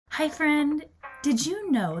Hi, friend. Did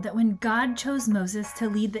you know that when God chose Moses to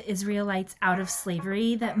lead the Israelites out of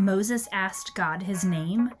slavery, that Moses asked God his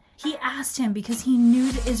name? He asked him because he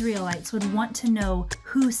knew the Israelites would want to know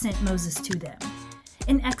who sent Moses to them.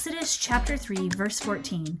 In Exodus chapter 3, verse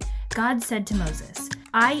 14, God said to Moses,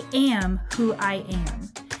 "I am who I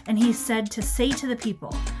am." And he said to say to the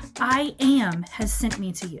people, "I am has sent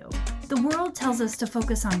me to you." The world tells us to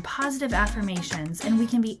focus on positive affirmations, and we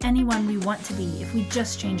can be anyone we want to be if we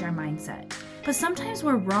just change our mindset. But sometimes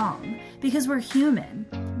we're wrong because we're human.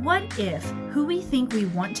 What if who we think we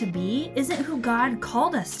want to be isn't who God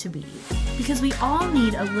called us to be? Because we all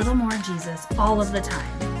need a little more Jesus all of the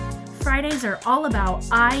time. Fridays are all about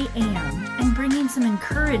I am and bringing some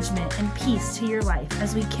encouragement and peace to your life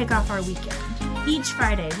as we kick off our weekend. Each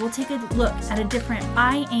Friday, we'll take a look at a different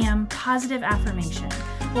I am positive affirmation.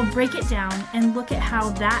 We'll break it down and look at how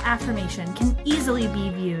that affirmation can easily be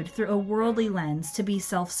viewed through a worldly lens to be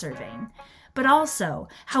self-serving, but also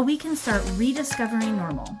how we can start rediscovering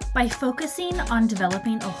normal by focusing on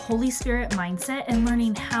developing a Holy Spirit mindset and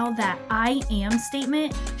learning how that I am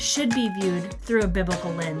statement should be viewed through a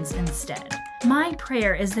biblical lens instead. My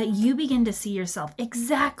prayer is that you begin to see yourself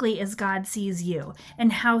exactly as God sees you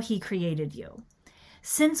and how He created you.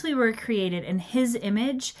 Since we were created in His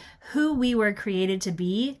image, who we were created to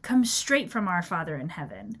be comes straight from our Father in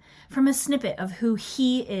heaven, from a snippet of who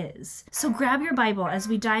He is. So grab your Bible as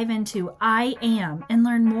we dive into I am and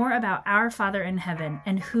learn more about our Father in heaven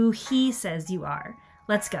and who He says you are.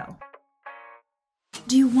 Let's go.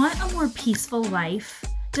 Do you want a more peaceful life?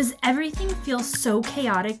 Does everything feel so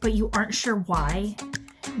chaotic but you aren't sure why?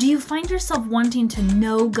 Do you find yourself wanting to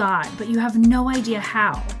know God but you have no idea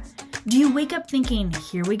how? Do you wake up thinking,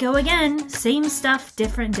 here we go again, same stuff,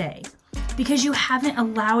 different day? Because you haven't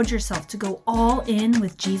allowed yourself to go all in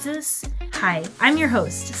with Jesus? Hi, I'm your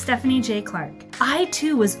host, Stephanie J. Clark. I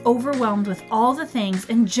too was overwhelmed with all the things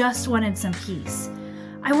and just wanted some peace.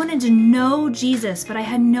 I wanted to know Jesus, but I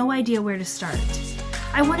had no idea where to start.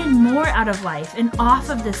 I wanted more out of life and off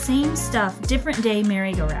of the same stuff, different day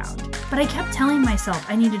merry-go-round. But I kept telling myself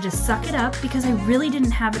I needed to suck it up because I really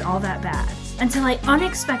didn't have it all that bad. Until I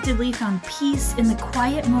unexpectedly found peace in the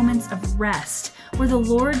quiet moments of rest, where the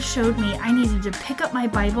Lord showed me I needed to pick up my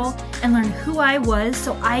Bible and learn who I was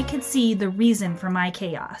so I could see the reason for my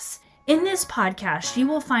chaos. In this podcast, you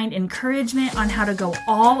will find encouragement on how to go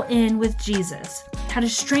all in with Jesus, how to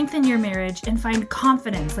strengthen your marriage and find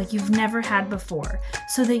confidence like you've never had before,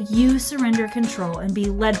 so that you surrender control and be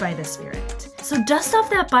led by the Spirit. So dust off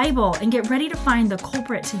that Bible and get ready to find the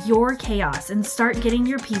culprit to your chaos and start getting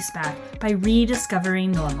your peace back by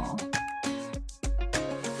rediscovering normal.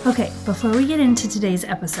 Okay, before we get into today's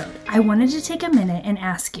episode, I wanted to take a minute and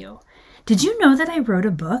ask you, did you know that I wrote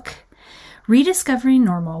a book? Rediscovering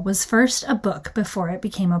Normal was first a book before it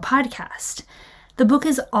became a podcast. The book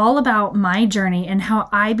is all about my journey and how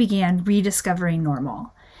I began rediscovering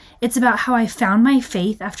normal. It's about how I found my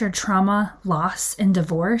faith after trauma, loss, and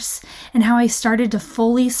divorce, and how I started to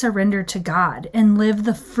fully surrender to God and live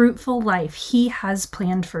the fruitful life He has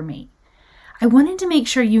planned for me. I wanted to make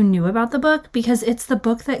sure you knew about the book because it's the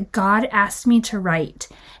book that God asked me to write,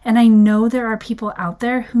 and I know there are people out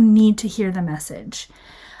there who need to hear the message.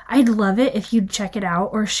 I'd love it if you'd check it out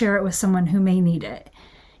or share it with someone who may need it.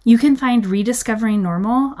 You can find Rediscovering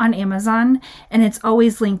Normal on Amazon, and it's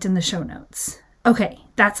always linked in the show notes. Okay,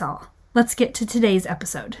 that's all. Let's get to today's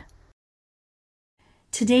episode.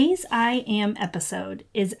 Today's I Am episode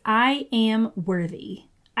is I Am Worthy.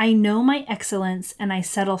 I know my excellence and I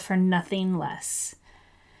settle for nothing less.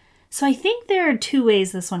 So I think there are two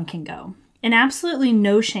ways this one can go, and absolutely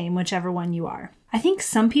no shame whichever one you are. I think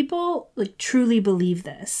some people truly believe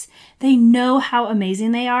this. They know how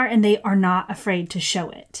amazing they are and they are not afraid to show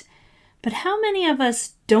it. But how many of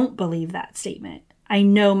us don't believe that statement? I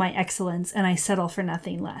know my excellence and I settle for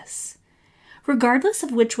nothing less. Regardless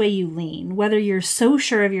of which way you lean, whether you're so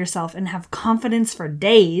sure of yourself and have confidence for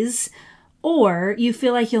days, or you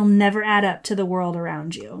feel like you'll never add up to the world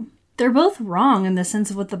around you, they're both wrong in the sense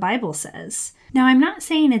of what the Bible says. Now, I'm not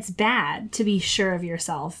saying it's bad to be sure of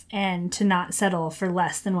yourself and to not settle for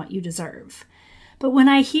less than what you deserve. But when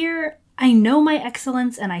I hear, I know my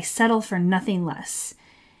excellence and I settle for nothing less,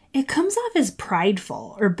 it comes off as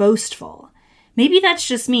prideful or boastful. Maybe that's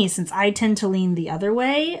just me since I tend to lean the other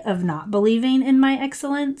way of not believing in my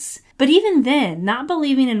excellence. But even then, not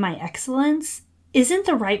believing in my excellence isn't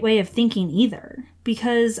the right way of thinking either,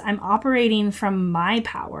 because I'm operating from my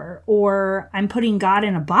power, or I'm putting God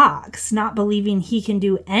in a box, not believing He can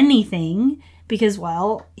do anything because,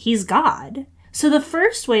 well, He's God. So the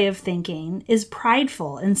first way of thinking is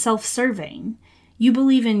prideful and self-serving. You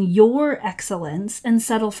believe in your excellence and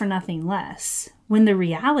settle for nothing less, when the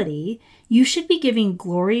reality, you should be giving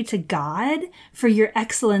glory to God for your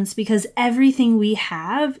excellence because everything we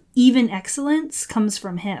have, even excellence, comes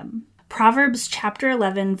from Him. Proverbs chapter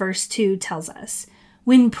 11, verse 2 tells us,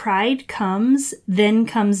 "When pride comes, then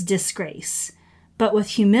comes disgrace, but with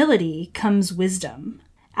humility comes wisdom."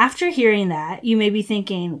 After hearing that, you may be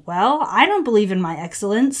thinking, well, I don't believe in my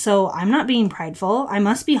excellence, so I'm not being prideful. I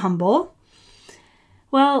must be humble.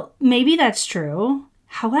 Well, maybe that's true.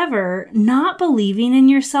 However, not believing in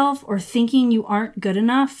yourself or thinking you aren't good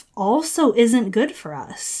enough also isn't good for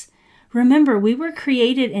us. Remember, we were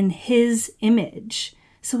created in His image.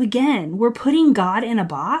 So again, we're putting God in a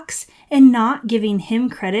box and not giving Him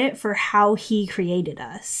credit for how He created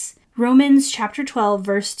us. Romans chapter 12,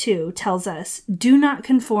 verse 2 tells us, "Do not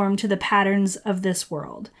conform to the patterns of this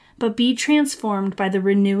world, but be transformed by the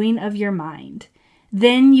renewing of your mind.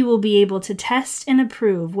 Then you will be able to test and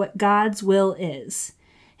approve what God's will is,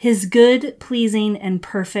 His good, pleasing, and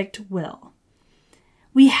perfect will."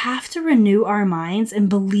 We have to renew our minds and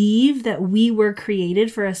believe that we were created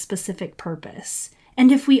for a specific purpose.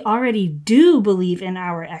 And if we already do believe in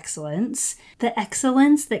our excellence, the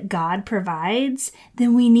excellence that God provides,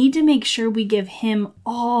 then we need to make sure we give Him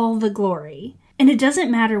all the glory. And it doesn't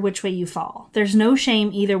matter which way you fall. There's no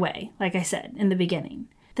shame either way, like I said in the beginning.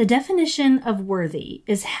 The definition of worthy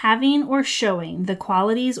is having or showing the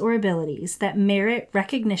qualities or abilities that merit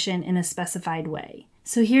recognition in a specified way.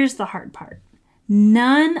 So here's the hard part.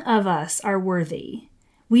 None of us are worthy.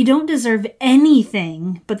 We don't deserve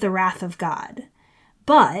anything but the wrath of God.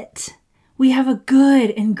 But we have a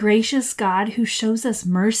good and gracious God who shows us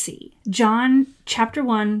mercy. John chapter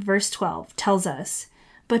 1, verse 12 tells us,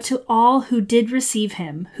 "But to all who did receive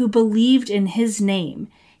Him, who believed in His name,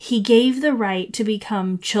 He gave the right to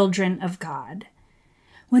become children of God."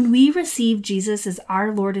 When we receive Jesus as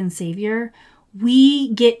our Lord and Savior, we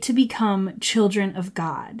get to become children of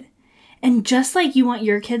God. And just like you want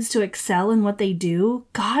your kids to excel in what they do,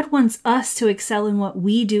 God wants us to excel in what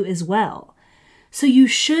we do as well. So you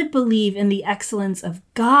should believe in the excellence of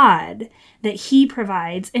God that He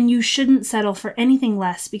provides, and you shouldn't settle for anything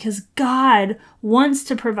less because God wants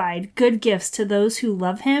to provide good gifts to those who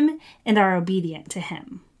love Him and are obedient to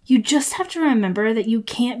Him. You just have to remember that you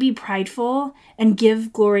can't be prideful and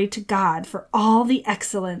give glory to God for all the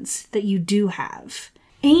excellence that you do have.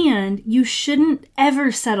 And you shouldn't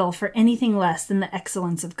ever settle for anything less than the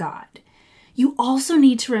excellence of God. You also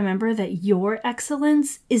need to remember that your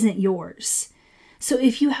excellence isn't yours. So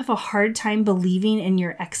if you have a hard time believing in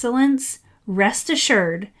your excellence, rest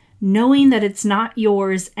assured, knowing that it's not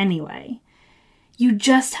yours anyway. You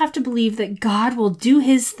just have to believe that God will do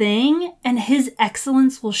His thing and His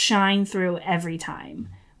excellence will shine through every time.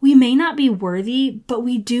 We may not be worthy, but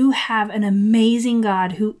we do have an amazing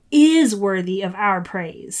God who is worthy of our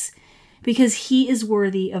praise because He is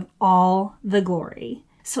worthy of all the glory.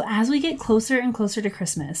 So as we get closer and closer to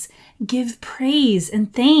Christmas, give praise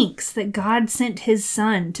and thanks that God sent His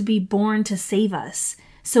Son to be born to save us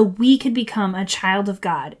so we could become a child of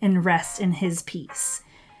God and rest in His peace.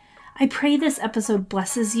 I pray this episode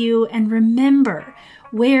blesses you, and remember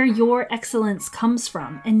where your excellence comes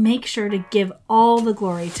from and make sure to give all the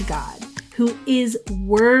glory to God, who is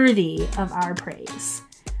worthy of our praise.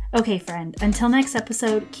 Okay, friend, until next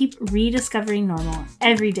episode, keep rediscovering normal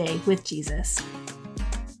every day with Jesus.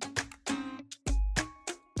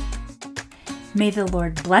 May the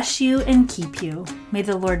Lord bless you and keep you. May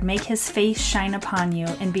the Lord make His face shine upon you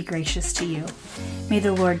and be gracious to you. May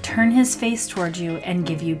the Lord turn His face toward you and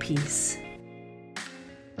give you peace.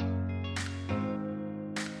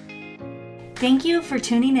 Thank you for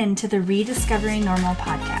tuning in to the Rediscovering Normal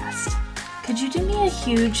podcast. Could you do me a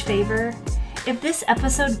huge favor? If this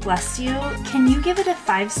episode blessed you, can you give it a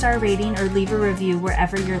 5-star rating or leave a review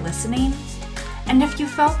wherever you're listening? And if you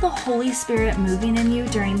felt the Holy Spirit moving in you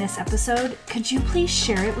during this episode, could you please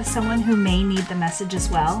share it with someone who may need the message as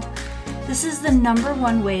well? This is the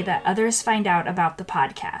 #1 way that others find out about the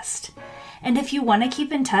podcast. And if you want to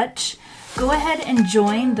keep in touch, go ahead and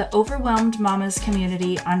join the Overwhelmed Mamas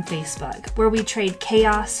community on Facebook, where we trade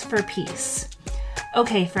chaos for peace.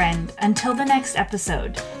 Okay, friend, until the next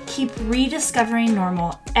episode, keep rediscovering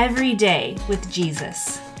normal every day with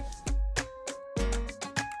Jesus.